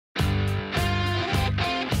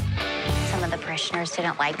parishioners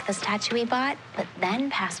didn't like the statue we bought, but then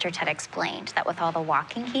Pastor Ted explained that with all the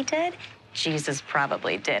walking he did, Jesus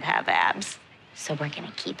probably did have abs. So we're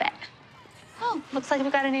gonna keep it. Oh, looks like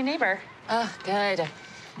we've got a new neighbor. Oh, good.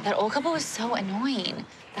 That old couple was so annoying.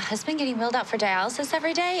 The husband getting wheeled out for dialysis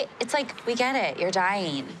every day. It's like, we get it, you're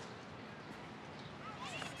dying.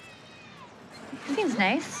 Seems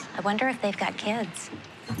nice. I wonder if they've got kids.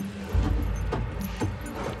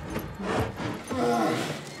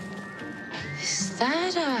 Is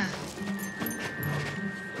that a...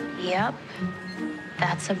 Yep,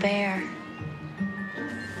 that's a bear.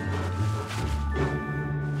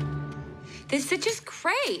 This is just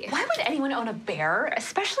great. Why would anyone own a bear,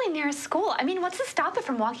 especially near a school? I mean, what's to stop it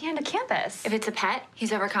from walking onto campus? If it's a pet,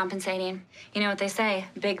 he's overcompensating. You know what they say,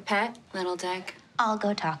 big pet, little dick. I'll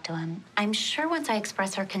go talk to him. I'm sure once I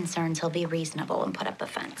express our concerns, he'll be reasonable and put up the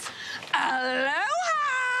fence. Aloha!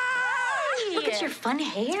 Look at your fun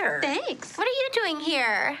hair. Thanks. What are you doing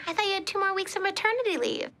here? I thought you had 2 more weeks of maternity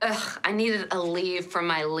leave. Ugh, I needed a leave from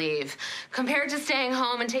my leave. Compared to staying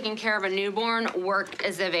home and taking care of a newborn, work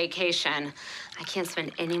is a vacation. I can't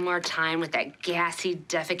spend any more time with that gassy,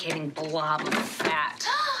 defecating blob of fat.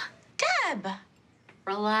 Deb!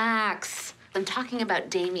 Relax. I'm talking about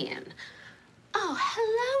Damien. Oh,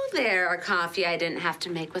 hello there, a coffee I didn't have to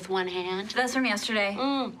make with one hand. That's from yesterday.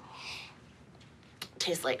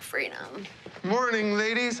 Tastes like freedom. Morning,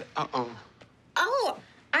 ladies. Uh-oh. Oh,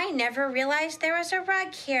 I never realized there was a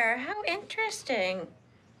rug here. How interesting.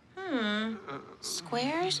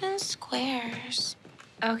 Squares and squares.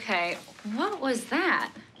 Okay, what was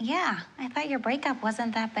that? Yeah, I thought your breakup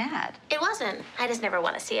wasn't that bad. It wasn't. I just never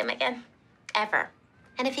want to see him again. Ever.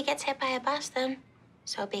 And if he gets hit by a bus, then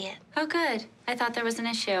so be it. Oh, good. I thought there was an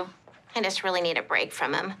issue. I just really need a break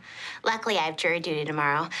from him. Luckily, I have jury duty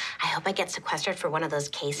tomorrow. I hope I get sequestered for one of those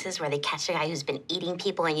cases where they catch a guy who's been eating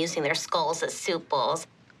people and using their skulls as soup bowls.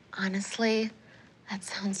 Honestly, that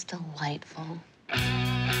sounds delightful.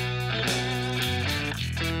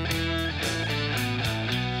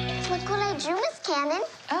 Look what I drew, Miss Cannon.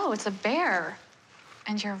 Oh, it's a bear.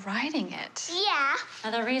 And you're riding it. Yeah.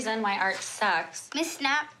 Another reason why art sucks. Miss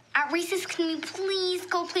Snap, at recess, can we please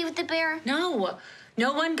go play with the bear? No,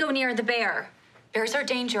 no one go near the bear. Bears are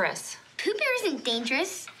dangerous. Pooh Bear isn't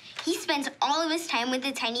dangerous. He spends all of his time with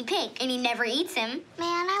the tiny pig, and he never eats him.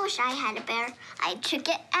 Man, I wish I had a bear. I'd trick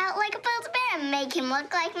it out like a built bear and make him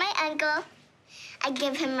look like my uncle. I'd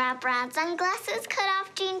give him wraparound sunglasses, cut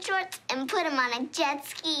off jean shorts, and put him on a jet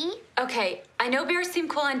ski. Okay, I know bears seem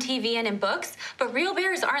cool on TV and in books, but real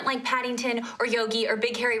bears aren't like Paddington or Yogi or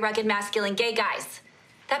big, hairy, rugged, masculine gay guys.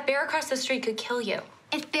 That bear across the street could kill you.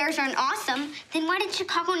 If bears aren't awesome, then why did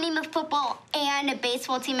Chicago name a football and a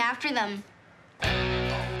baseball team after them?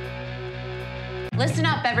 Listen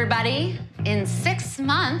up, everybody. In 6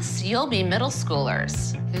 months, you'll be middle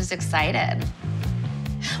schoolers. Who's excited?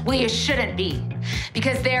 Well, you shouldn't be,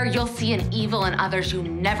 because there you'll see an evil in others you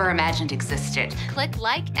never imagined existed. Click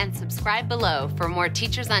like and subscribe below for more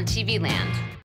Teachers on TV Land.